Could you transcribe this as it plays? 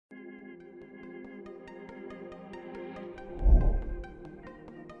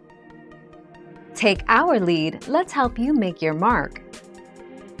Take our lead, let's help you make your mark.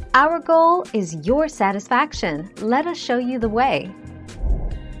 Our goal is your satisfaction. Let us show you the way.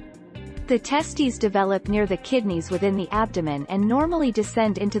 The testes develop near the kidneys within the abdomen and normally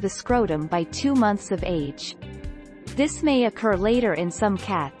descend into the scrotum by 2 months of age. This may occur later in some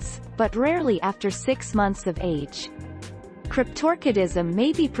cats, but rarely after 6 months of age. Cryptorchidism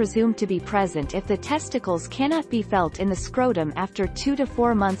may be presumed to be present if the testicles cannot be felt in the scrotum after 2 to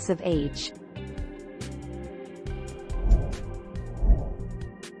 4 months of age.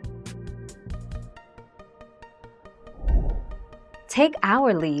 Take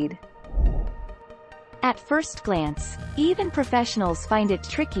our lead. At first glance, even professionals find it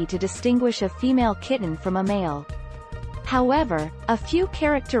tricky to distinguish a female kitten from a male. However, a few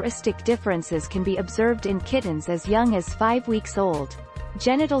characteristic differences can be observed in kittens as young as 5 weeks old: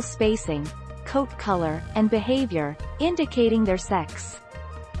 genital spacing, coat color, and behavior, indicating their sex.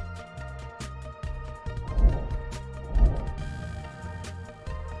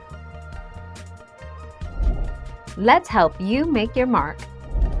 Let's help you make your mark.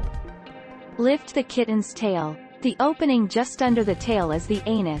 Lift the kitten's tail. The opening just under the tail is the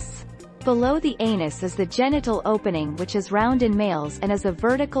anus. Below the anus is the genital opening, which is round in males and is a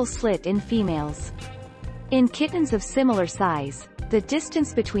vertical slit in females. In kittens of similar size, the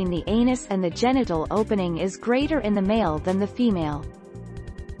distance between the anus and the genital opening is greater in the male than the female.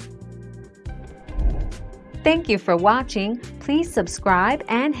 Thank you for watching. Please subscribe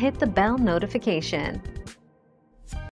and hit the bell notification.